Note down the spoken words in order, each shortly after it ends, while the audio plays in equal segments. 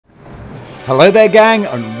Hello there, gang,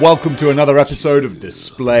 and welcome to another episode of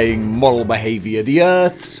Displaying-Model-Behaviour, the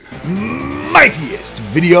Earth's mightiest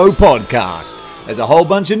video podcast. There's a whole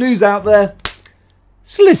bunch of news out there,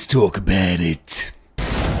 so let's talk about it.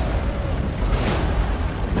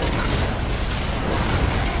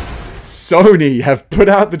 Sony have put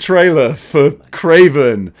out the trailer for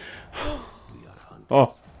Kraven.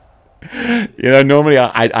 Oh. You know, normally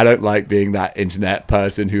I don't like being that internet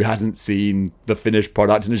person who hasn't seen the finished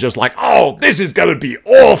product and is just like, oh, this is going to be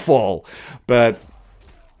awful. But,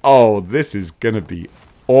 oh, this is going to be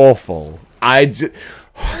awful. You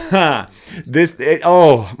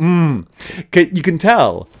can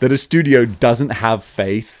tell that a studio doesn't have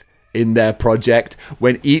faith in their project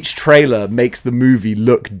when each trailer makes the movie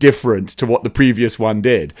look different to what the previous one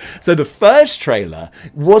did. So the first trailer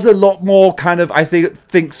was a lot more kind of, I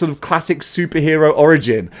think sort of classic superhero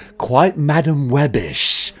origin, quite Madam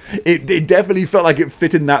Web-ish. It definitely felt like it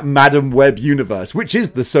fit in that Madam Web universe, which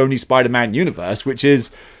is the Sony Spider-Man universe, which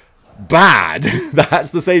is bad.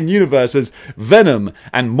 That's the same universe as Venom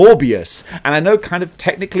and Morbius, and I know kind of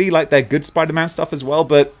technically like they're good Spider-Man stuff as well,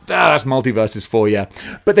 but that's multiverses for you.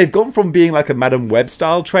 But they've gone from being like a Madam Web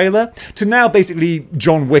style trailer to now basically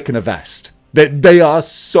John Wick in a vest. They are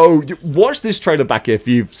so... Watch this trailer back if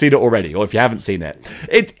you've seen it already, or if you haven't seen it.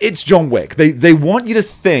 It's John Wick. They want you to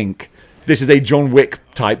think this is a John Wick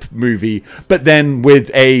type movie, but then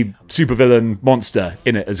with a supervillain monster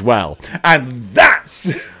in it as well. And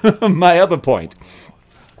that's my other point.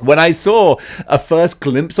 When I saw a first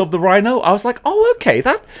glimpse of the Rhino, I was like, oh, okay,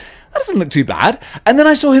 that doesn't look too bad. And then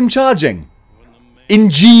I saw him charging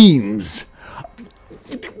in jeans.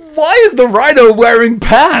 Why is the Rhino wearing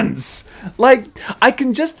pants? Like, I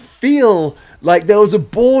can just feel like there was a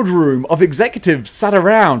boardroom of executives sat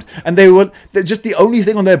around, and just the only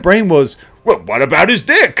thing on their brain was, well, what about his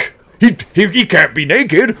dick? He can't be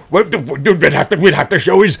naked. We'd have to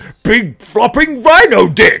show his big flopping rhino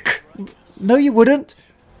dick. No, you wouldn't.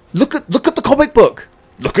 Look at the comic book.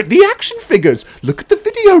 Look at the action figures. Look at the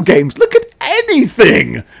video games. Look at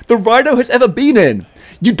anything the Rhino has ever been in.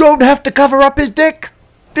 You don't have to cover up his dick.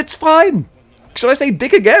 It's fine. Should I say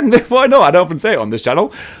dick again? Why not? I don't often say it on this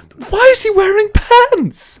channel. Why is he wearing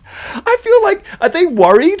pants? I feel like, are they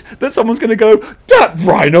worried that someone's going to go, that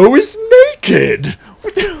Rhino is naked?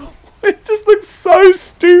 It just looks so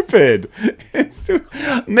stupid.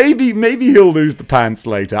 Maybe he'll lose the pants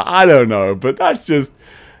later. I don't know, but that's just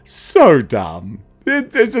so dumb.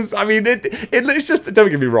 It's just, I mean, it's just,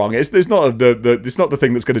 don't get me wrong, it's not the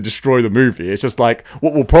thing that's going to destroy the movie. It's just like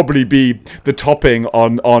what will probably be the topping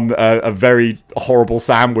on a very horrible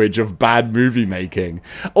sandwich of bad movie making.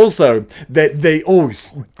 Also,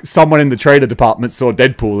 someone in the trailer department saw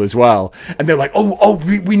Deadpool as well, and they're like,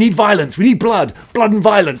 we need violence, we need blood and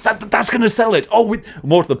violence. That's going to sell it.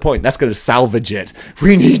 More to the point, that's going to salvage it.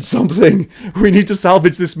 We need something. We need to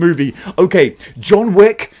salvage this movie. Okay, John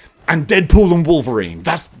Wick and Deadpool and Wolverine.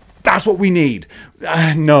 That's what we need.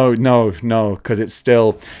 No, because it's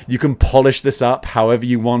still... You can polish this up however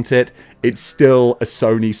you want it. It's still a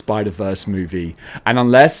Sony Spider-Verse movie. And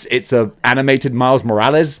unless it's a animated Miles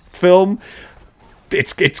Morales film,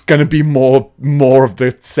 it's going to be more of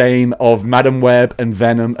the same of Madam Web and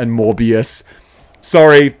Venom and Morbius.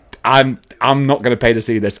 Sorry, I'm not going to pay to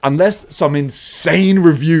see this. Unless some insane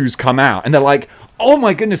reviews come out and they're like, oh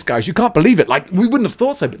my goodness, guys, you can't believe it. Like, we wouldn't have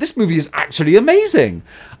thought so, but this movie is actually amazing.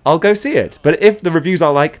 I'll go see it. But if the reviews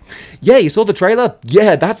are like, yeah, you saw the trailer?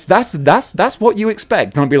 Yeah, that's what you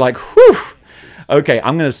expect. And I'll be like, whew. Okay,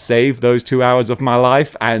 I'm going to save those 2 hours of my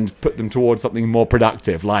life and put them towards something more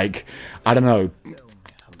productive. Like, I don't know,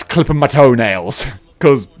 clipping my toenails.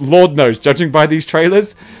 Because Lord knows, judging by these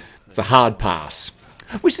trailers, it's a hard pass.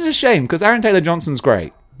 Which is a shame, because Aaron Taylor-Johnson's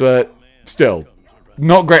great. But still,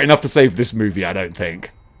 not great enough to save this movie, I don't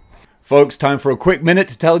think. Folks, time for a quick minute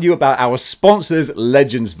to tell you about our sponsors,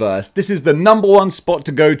 Legendsverse. This is the #1 spot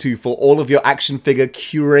to go to for all of your action figure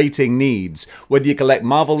curating needs. Whether you collect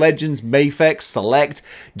Marvel Legends, Mafex, Select,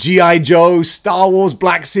 G.I. Joe, Star Wars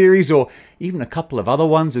Black Series, or even a couple of other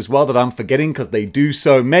ones as well that I'm forgetting because they do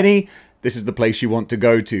so many, this is the place you want to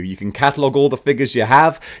go to. You can catalog all the figures you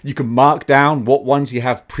have. You can mark down what ones you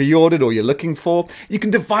have pre-ordered or you're looking for. You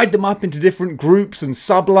can divide them up into different groups and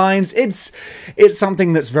sublines. It's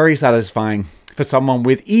something that's very satisfying for someone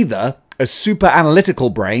with either a super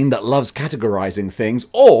analytical brain that loves categorizing things,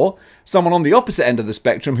 or someone on the opposite end of the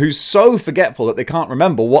spectrum who's so forgetful that they can't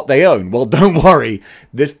remember what they own. Well, don't worry.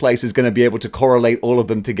 This place is going to be able to correlate all of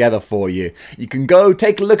them together for you. You can go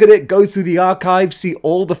take a look at it, go through the archives, see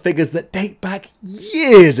all the figures that date back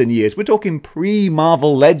years and years. We're talking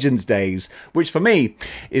pre-Marvel Legends days, which for me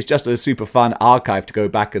is just a super fun archive to go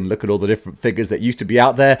back and look at all the different figures that used to be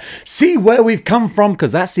out there, see where we've come from,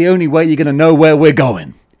 because that's the only way you're going to know where we're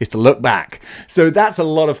going, is to look back. So that's a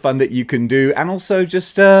lot of fun that you can do, and also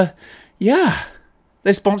just, yeah,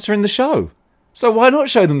 they're sponsoring the show. So why not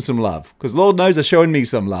show them some love? Because Lord knows they're showing me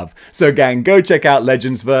some love. So gang, go check out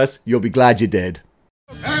Legendsverse. You'll be glad you did.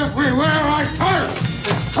 Everywhere I turn,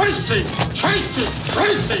 it's Tracy, Tracy,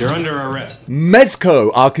 Tracy. You're under arrest.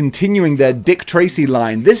 Mezco are continuing their Dick Tracy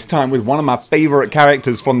line, this time with one of my favorite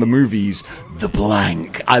characters from the movies, the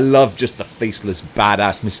Blank. I love just the faceless,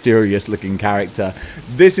 badass, mysterious looking character.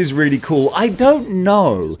 This is really cool. I don't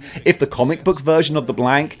know if the comic book version of the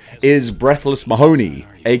Blank is Breathless Mahoney,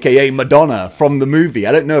 aka Madonna from the movie.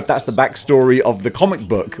 I don't know if that's the backstory of the comic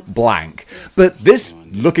book Blank, but this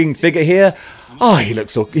looking figure here, oh, he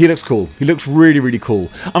looks cool. He looks really, really cool.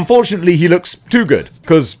 Unfortunately, he looks too good,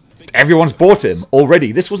 because everyone's bought him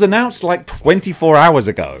already. This was announced like 24 hours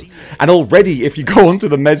ago. And already, if you go onto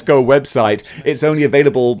the Mezco website, it's only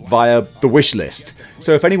available via the wish list.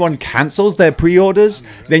 So if anyone cancels their pre-orders,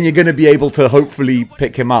 then you're going to be able to hopefully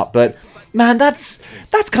pick him up. But man, that's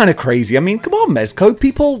kind of crazy. I mean, come on, Mezco.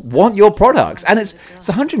 People want your products. And it's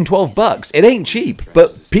 $112. It ain't cheap.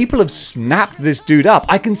 But people have snapped this dude up.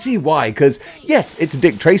 I can see why. Because, yes, it's a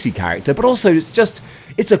Dick Tracy character. But also,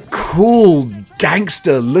 it's a cool,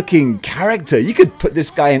 gangster-looking character. You could put this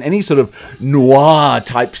guy in any sort of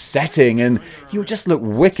noir-type setting, and he would just look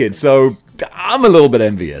wicked. So I'm a little bit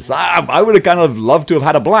envious. I would have kind of loved to have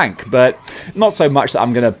had a Blank, but not so much that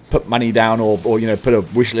I'm going to put money down or you know, put a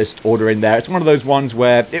wish list order in there. It's one of those ones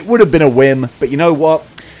where it would have been a whim, but you know what?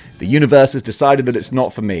 The universe has decided that it's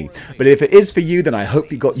not for me. But if it is for you, then I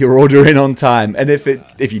hope you got your order in on time. And if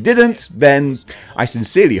you didn't, then I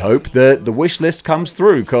sincerely hope that the wish list comes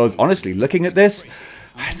through. Because honestly, looking at this,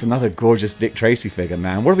 it's another gorgeous Dick Tracy figure,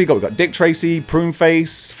 man. What have we got? We've got Dick Tracy, Prune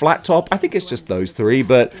Face, Flat Top. I think it's just those three.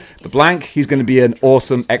 But the Blank, he's going to be an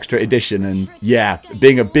awesome extra edition. And yeah,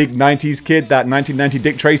 being a big 90s kid, that 1990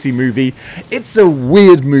 Dick Tracy movie, it's a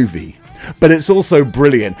weird movie. But it's also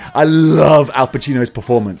brilliant. I love Al Pacino's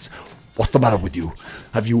performance. What's the matter with you?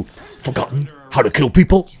 Have you forgotten how to kill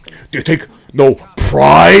people? Do you take no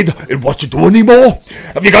pride in what you do anymore?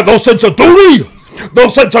 Have you got no sense of duty? No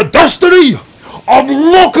sense of destiny? I'm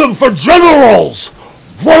looking for generals!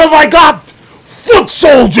 What have I got? Foot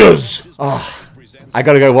soldiers! Ah, I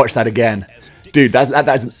gotta go watch that again. Dude, that's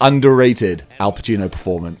an underrated Al Pacino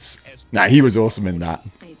performance. Nah, he was awesome in that.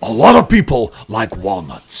 A lot of people like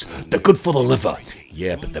walnuts. They're good for the liver.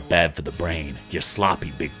 Yeah, but they're bad for the brain. You're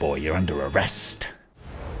sloppy, big boy. You're under arrest.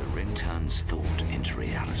 The ring turns thought into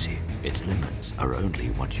reality. Its limits are only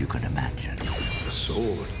what you can imagine. The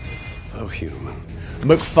sword of human.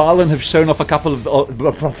 McFarlane have shown off a couple of... I'm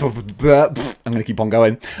going to keep on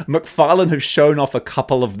going. McFarlane have shown off a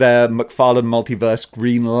couple of their McFarlane Multiverse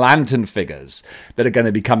Green Lantern figures that are going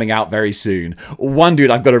to be coming out very soon. One dude,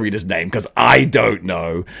 I've got to read his name because I don't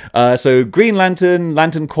know. So Green Lantern,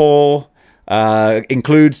 Lantern Corps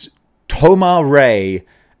includes Tomar Ray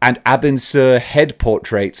and Abin Sur head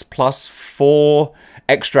portraits plus 4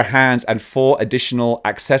 extra hands and 4 additional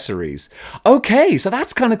accessories. Okay, so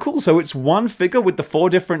that's kind of cool. So it's one figure with the 4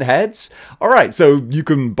 different heads. All right, so you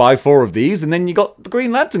can buy 4 of these, and then you got the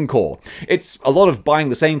Green Lantern Corps. It's a lot of buying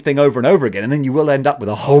the same thing over and over again, and then you will end up with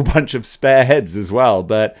a whole bunch of spare heads as well.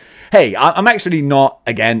 But hey, I'm actually not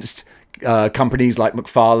against companies like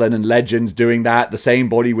McFarlane and Legends doing that, the same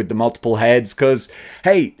body with the multiple heads, because,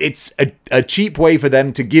 hey, it's a cheap way for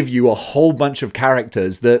them to give you a whole bunch of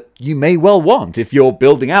characters that you may well want if you're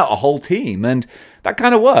building out a whole team, and that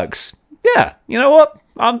kind of works. Yeah, you know what?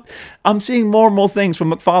 I'm seeing more and more things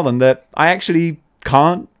from McFarlane that I actually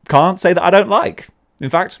can't say that I don't like.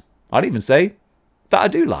 In fact, I'd even say that I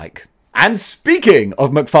do like. And speaking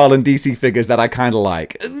of McFarlane DC figures that I kind of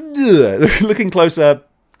like, looking closer,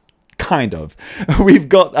 kind of. We've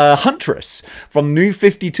got Huntress from New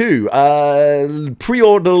 52.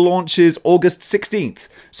 Pre-order launches August 16th.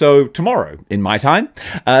 So tomorrow, in my time.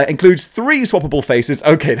 Includes 3 swappable faces.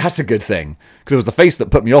 Okay, that's a good thing. Because it was the face that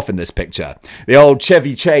put me off in this picture. The old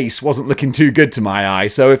Chevy Chase wasn't looking too good to my eye.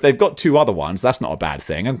 So if they've got 2 other ones, that's not a bad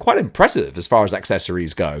thing. And quite impressive as far as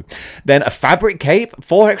accessories go. Then a fabric cape,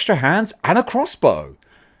 4 extra hands, and a crossbow.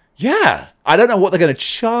 Yeah, I don't know what they're going to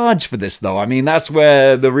charge for this, though. I mean, that's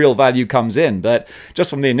where the real value comes in. But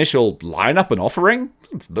just from the initial lineup and offering,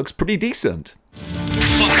 looks pretty decent.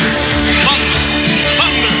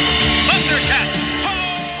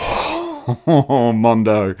 Oh,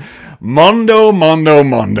 Mondo.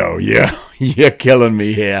 Mondo. Yeah, you're killing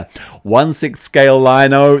me here. 1/6 scale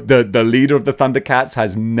Rhino, the leader of the Thundercats,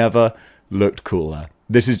 has never looked cooler.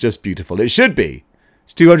 This is just beautiful. It should be.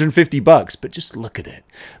 It's $250, but just look at it.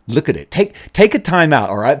 Look at it. Take a time out,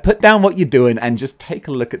 all right? Put down what you're doing and just take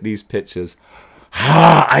a look at these pictures.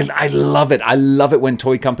 I love it. I love it when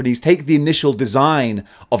toy companies take the initial design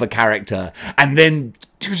of a character and then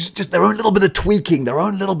do just their own little bit of tweaking, their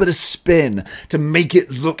own little bit of spin to make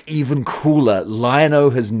it look even cooler. Rhino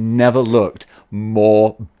has never looked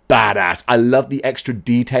more badass. I love the extra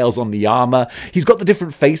details on the armor. He's got the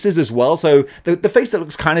different faces as well. So the face that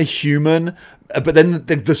looks kind of human, but then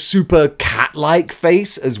the super cat-like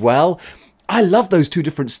face as well. I love those two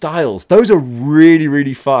different styles. Those are really,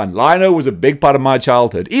 really fun. Rhino was a big part of my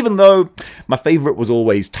childhood, even though my favorite was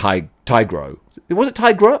always Tigro. Was it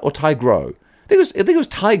Tigra or Tigro? I think it was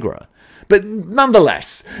Tigra. But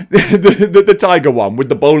nonetheless, the tiger one with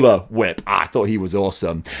the bowler whip, I thought he was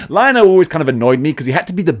awesome. Rhino always kind of annoyed me because he had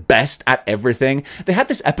to be the best at everything. They had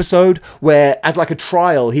this episode where, as like a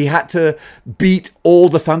trial, he had to beat all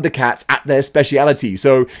the Thundercats at their speciality.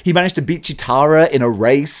 So he managed to beat Chitara in a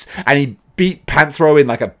race, and he beat Panthro in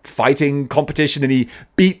like a fighting competition, and he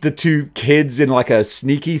beat the two kids in like a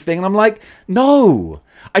sneaky thing. And I'm like, no.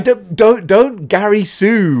 I don't Gary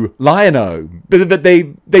Sue Lion-O, but they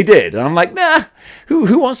did, and I'm like, nah.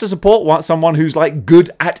 Who wants to support someone who's like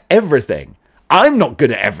good at everything? I'm not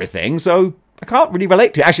good at everything, so I can't really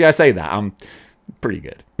relate to it. Actually, I say that I'm pretty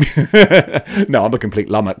good. No, I'm a complete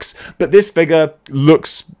lummox, but this figure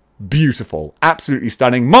looks beautiful, absolutely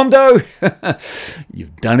stunning. Mondo,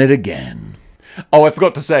 you've done it again. Oh, I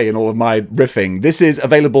forgot to say in all of my riffing, this is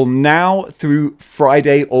available now through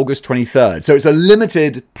Friday, August 23rd. So it's a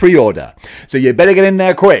limited pre-order. So you better get in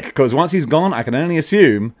there quick, because once he's gone, I can only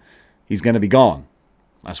assume he's going to be gone.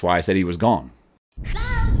 That's why I said he was gone.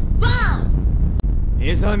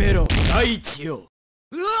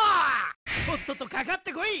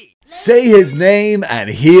 Say his name and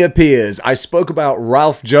he appears. I spoke about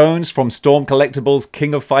Ralph Jones from Storm Collectibles'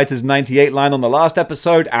 King of Fighters 98 line on the last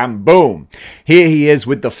episode, and boom, here he is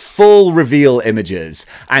with the full reveal images.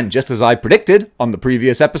 And just as I predicted on the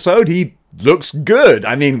previous episode, he looks good.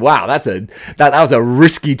 I mean, wow, that was a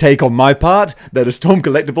risky take on my part, that a Storm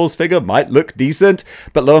Collectibles figure might look decent,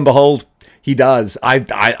 but lo and behold, he does. I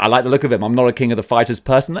like the look of him. I'm not a King of the Fighters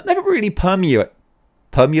person. That never really permulated?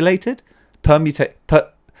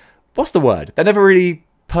 What's the word? That never really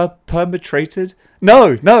perpetrated?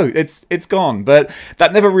 No, it's gone. But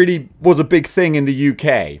that never really was a big thing in the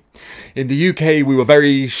UK. In the UK, we were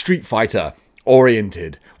very Street Fighter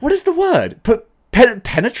oriented. What is the word?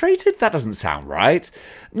 Penetrated? That doesn't sound right.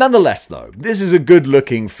 Nonetheless, though, this is a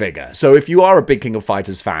good-looking figure. So if you are a big King of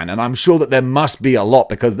Fighters fan, and I'm sure that there must be a lot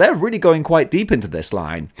because they're really going quite deep into this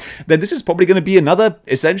line, then this is probably going to be another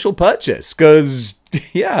essential purchase. Because,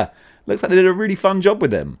 yeah, looks like they did a really fun job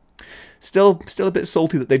with him. Still a bit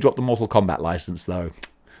salty that they dropped the Mortal Kombat license, though.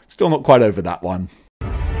 Still not quite over that one.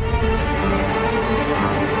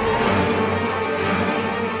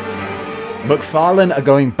 McFarlane are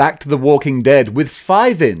going back to The Walking Dead with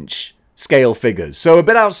 5-inch scale figures, so a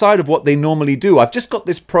bit outside of what they normally do. I've just got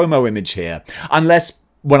this promo image here, unless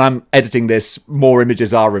when I'm editing this, more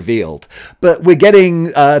images are revealed. But we're getting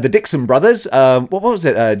the Dixon brothers. What was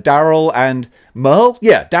it? Daryl and Merle?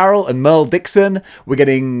 Yeah, Daryl and Merle Dixon. We're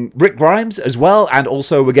getting Rick Grimes as well, and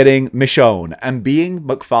also we're getting Michonne. And being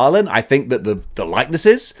McFarlane, I think that the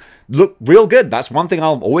likenesses look real good. That's one thing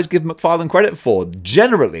I'll always give McFarlane credit for.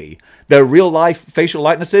 Generally, their real-life facial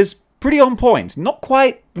likenesses, pretty on point. Not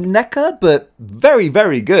quite NECA, but very,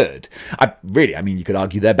 very good. I mean, you could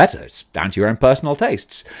argue they're better. It's down to your own personal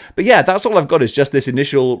tastes. But yeah, that's all I've got is just this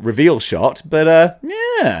initial reveal shot. But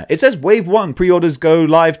yeah, it says Wave 1 pre-orders go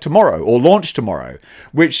live tomorrow, or launch tomorrow,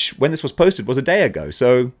 which, when this was posted, was a day ago.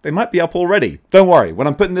 So they might be up already. Don't worry, when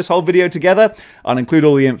I'm putting this whole video together, I'll include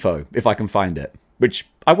all the info, if I can find it. Which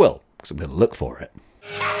I will, because I'm going to look for it.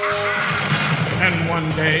 And one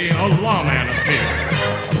day, a lawman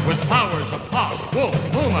appeared, with powers of Hawk, Wolf,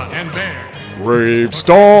 Puma, and Bear. Brave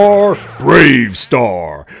star,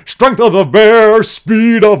 strength of a bear,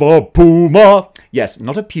 speed of a puma. Yes,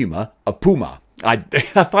 not a puma, a puma. I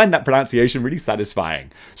find that pronunciation really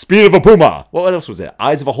satisfying. Speed of a puma. What else was it?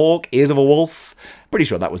 Eyes of a hawk, ears of a wolf. Pretty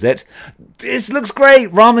sure that was it. This looks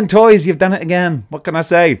great. Ramen Toys, you've done it again. What can I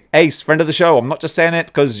say? Ace, friend of the show. I'm not just saying it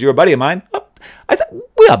because you're a buddy of mine.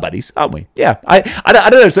 We are buddies, aren't we? Yeah, I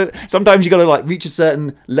don't know. So sometimes you got to like reach a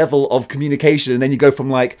certain level of communication, and then you go from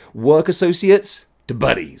like work associates to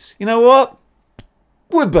buddies. You know what?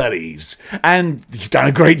 We're buddies, and you've done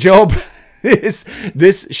a great job.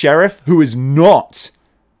 This sheriff, who is not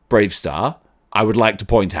Bravestar, I would like to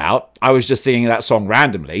point out. I was just singing that song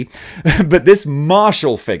randomly. But this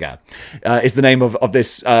Marshall figure is the name of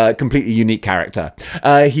this completely unique character.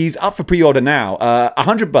 He's up for pre-order now.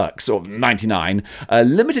 $100 or 99.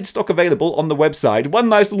 Limited stock available on the website. One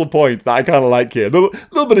nice little point that I kind of like here. A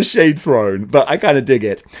little bit of shade thrown, but I kind of dig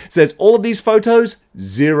it. It says, all of these photos,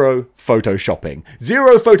 zero photoshopping.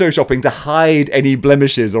 Zero photoshopping to hide any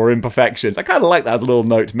blemishes or imperfections. I kind of like that as a little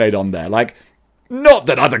note made on there. Like, not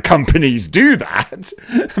that other companies do that,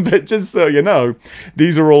 but just so you know,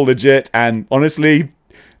 these are all legit, and honestly,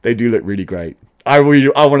 they do look really great. I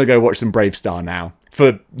want to go watch some Bravestar now,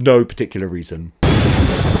 for no particular reason. It's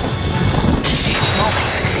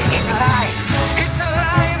alive! It's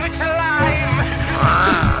alive! It's alive!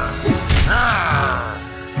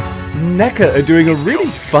 NECA are doing a really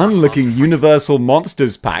fun-looking Universal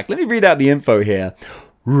Monsters pack. Let me read out the info here.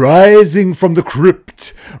 Rising from the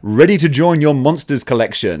Crypt, ready to join your Monsters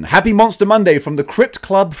collection. Happy Monster Monday from the Crypt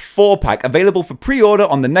Club 4-pack, available for pre-order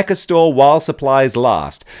on the NECA store while supplies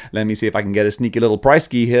last. Let me see if I can get a sneaky little price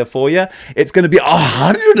key here for you. It's going to be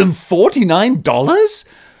 $149?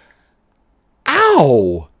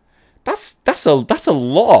 Ow! That's a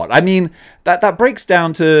lot. I mean, that breaks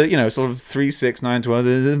down to, you know, sort of 3, 6, 9, 12,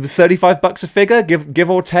 $35 a figure, give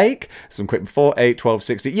or take. Some quick 4, 8, 12,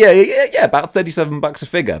 60. Yeah, about $37 a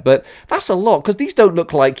figure. But that's a lot, because these don't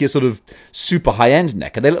look like your sort of super high-end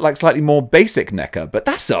NECA. They look like slightly more basic NECA, but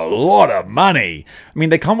that's a lot of money. I mean,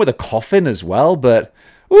 they come with a coffin as well, but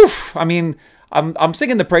oof, I mean, I'm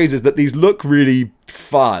singing the praises that these look really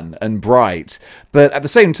fun and bright, but at the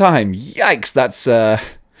same time, yikes, that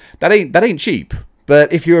ain't cheap.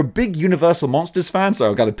 But if you're a big Universal Monsters fan, so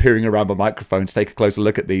I'm kind of peering around my microphone to take a closer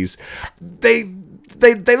look at these, they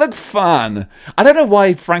look fun. I don't know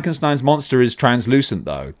why Frankenstein's monster is translucent,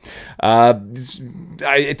 though. It's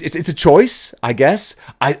a choice, I guess.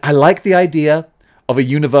 I like the idea of a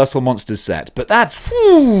Universal Monsters set, but that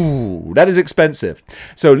is expensive.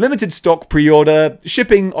 So limited stock pre-order,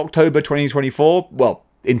 shipping October 2024, well,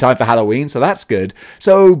 in time for Halloween, so that's good.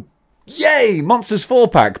 So yay, Monsters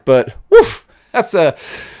 4-pack, but woof, there's a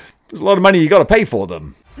lot of money you got to pay for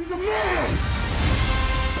them. He's a man!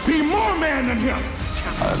 Be more man than him!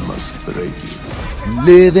 I must break you.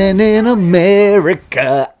 Living in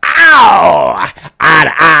America, ow! Eye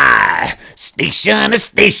to eye, station to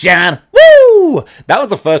station, woo! That was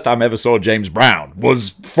the first time I ever saw James Brown,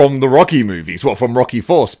 was from the Rocky movies, well, from Rocky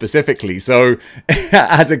 4 specifically. So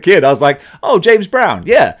as a kid, I was like, oh, James Brown,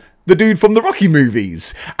 yeah. The dude from the Rocky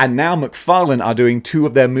movies. And now McFarlane are doing 2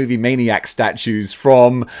 of their Movie Maniac statues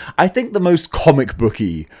from, I think, the most comic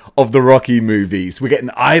booky of the Rocky movies. We're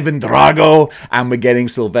getting Ivan Drago and we're getting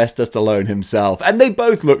Sylvester Stallone himself. And they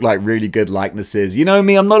both look like really good likenesses. You know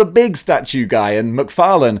me, I'm not a big statue guy. And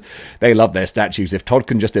McFarlane, they love their statues. If Todd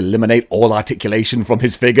can just eliminate all articulation from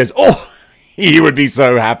his figures, oh, he would be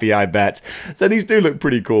so happy, I bet. So these do look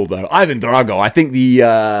pretty cool, though. Ivan Drago, I think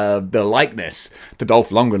the likeness to Dolph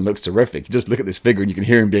Lundgren looks terrific. You just look at this figure and you can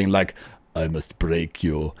hear him being like, I must break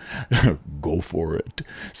you. Go for it.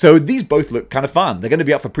 So these both look kind of fun. They're going to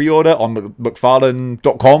be up for pre-order on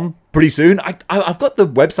McFarlane.com pretty soon. I've got the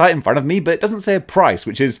website in front of me, but it doesn't say a price,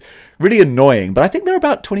 which is really annoying. But I think they're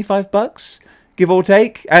about $25, give or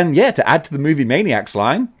take. And yeah, to add to the Movie Maniacs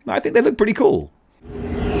line, I think they look pretty cool.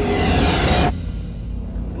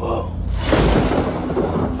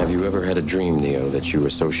 Have you ever had a dream, Neo, that you were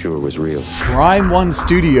so sure was real? Prime One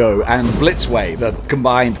Studio and Blitzway, the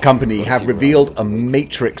combined company, have revealed a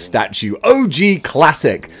Matrix statue. OG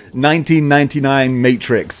classic 1999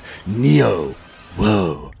 Matrix. Neo.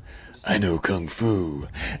 Whoa. I know Kung Fu.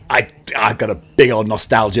 I've got a big old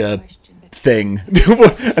nostalgia thing.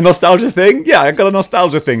 A nostalgia thing? Yeah, I've got a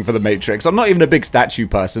nostalgia thing for the Matrix. I'm not even a big statue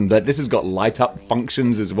person, but this has got light up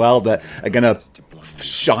functions as well that are gonna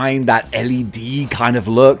shine that LED kind of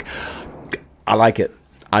look. I like it.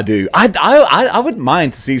 I do. I wouldn't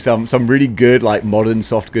mind to see some really good, like, modern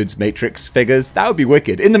soft goods Matrix figures. That would be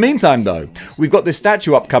wicked. In the meantime, though, we've got this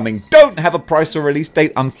statue upcoming. Don't have a price or release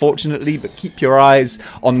date, unfortunately, but keep your eyes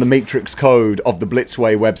on the Matrix code of the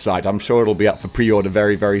Blitzway website. I'm sure it'll be up for pre-order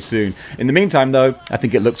very, very soon. In the meantime, though, I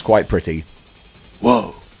think it looks quite pretty.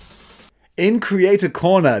 Whoa. In Creator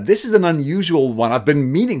Corner, this is an unusual one I've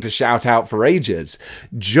been meaning to shout out for ages.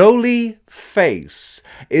 Jolie Face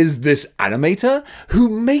is this animator who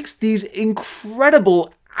makes these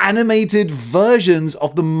incredible animated versions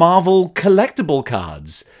of the Marvel collectible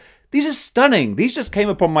cards. These are stunning. These just came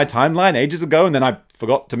upon my timeline ages ago, and then I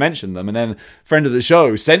forgot to mention them. And then a friend of the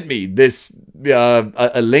show sent me this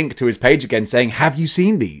a link to his page again saying, "Have you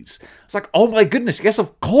seen these?" It's like, oh my goodness, yes,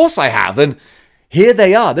 of course I have. And here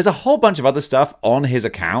they are. There's a whole bunch of other stuff on his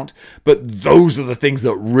account, but those are the things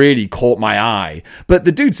that really caught my eye. But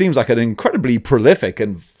the dude seems like an incredibly prolific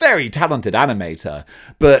and very talented animator.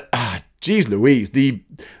 But geez Louise, the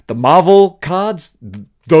Marvel cards,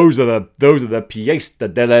 those are the pièce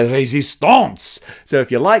de la résistance. So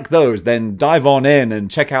if you like those, then dive on in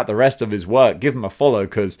and check out the rest of his work. Give him a follow,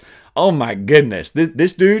 because oh my goodness,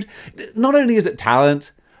 this dude, not only is it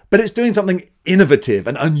talent, but it's doing something innovative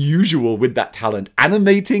and unusual with that talent.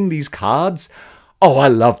 Animating these cards. Oh, I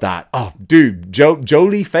love that. Oh, dude,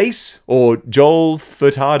 Jolie Face or Joel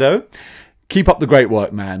Furtado, keep up the great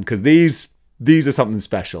work, man, because these are something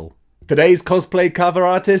special. Today's cosplay cover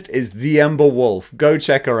artist is The Ember Wolf. Go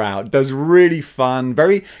check her out. Does really fun,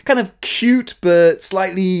 very kind of cute, but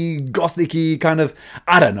slightly gothic-y kind of,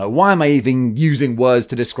 I don't know, why am I even using words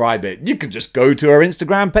to describe it? You can just go to her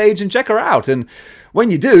Instagram page and check her out. And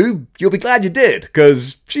when you do, you'll be glad you did,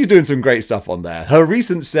 because she's doing some great stuff on there. Her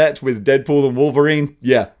recent set with Deadpool and Wolverine,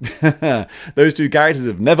 yeah, those two characters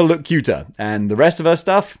have never looked cuter. And the rest of her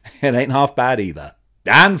stuff, it ain't half bad either.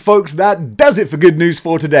 And folks, that does it for Good News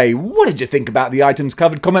for today. What did you think about the items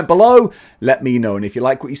covered? Comment below. Let me know. And if you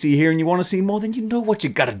like what you see here and you want to see more, then you know what you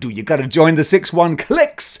gotta do. You gotta join the 6-1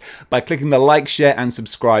 Clicks by clicking the like, share, and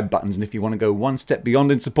subscribe buttons. And if you want to go one step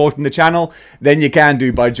beyond in supporting the channel, then you can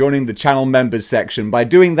do by joining the channel members section. By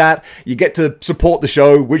doing that, you get to support the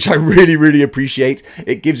show, which I really, really appreciate.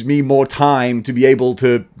 It gives me more time to be able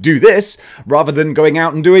to do this rather than going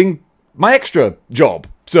out and doing my extra job.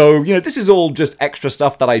 So, you know, this is all just extra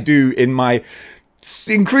stuff that I do in my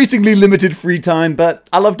increasingly limited free time, but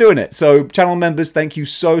I love doing it. So, channel members, thank you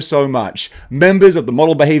so, so much. Members of the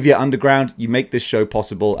Model Behavior Underground, you make this show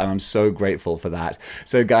possible, and I'm so grateful for that.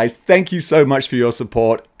 So, guys, thank you so much for your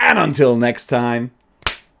support, and until next time,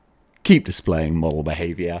 keep displaying model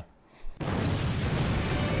behavior.